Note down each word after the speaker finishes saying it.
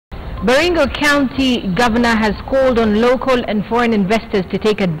Baringo County Governor has called on local and foreign investors to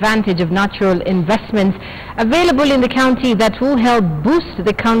take advantage of natural investments available in the county that will help boost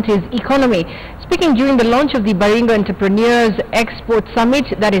the county's economy. Speaking during the launch of the Baringo Entrepreneurs Export Summit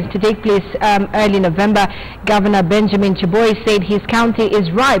that is to take place early November, Governor Benjamin Cheboi said his county is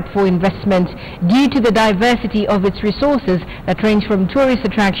ripe for investment due to the diversity of its resources that range from tourist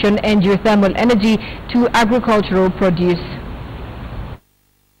attraction and geothermal energy to agricultural produce.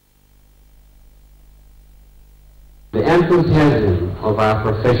 The enthusiasm of our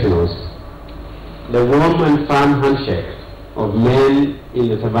professionals, the warm and firm handshake of men in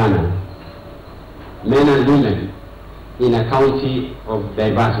the savannah, men and women in a county of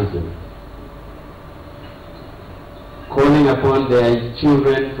diversity, calling upon their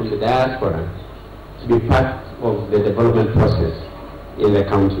children from the diaspora to be part of the development process in the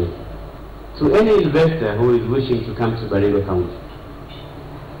county. To any investor who is wishing to come to Baringo County,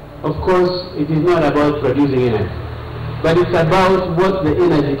 of course, it is not about producing energy, but it's about what the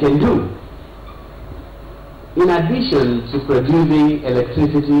energy can do. In addition to producing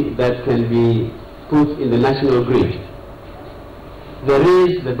electricity that can be put in the national grid, there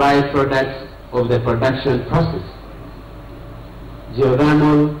is the byproduct of the production process.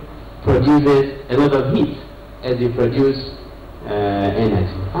 Geothermal produces a lot of heat as you produce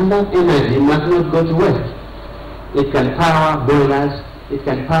energy. And that energy must not go to waste. It can power boilers, it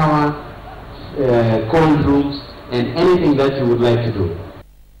can power cold rooms, and anything that you would like to do.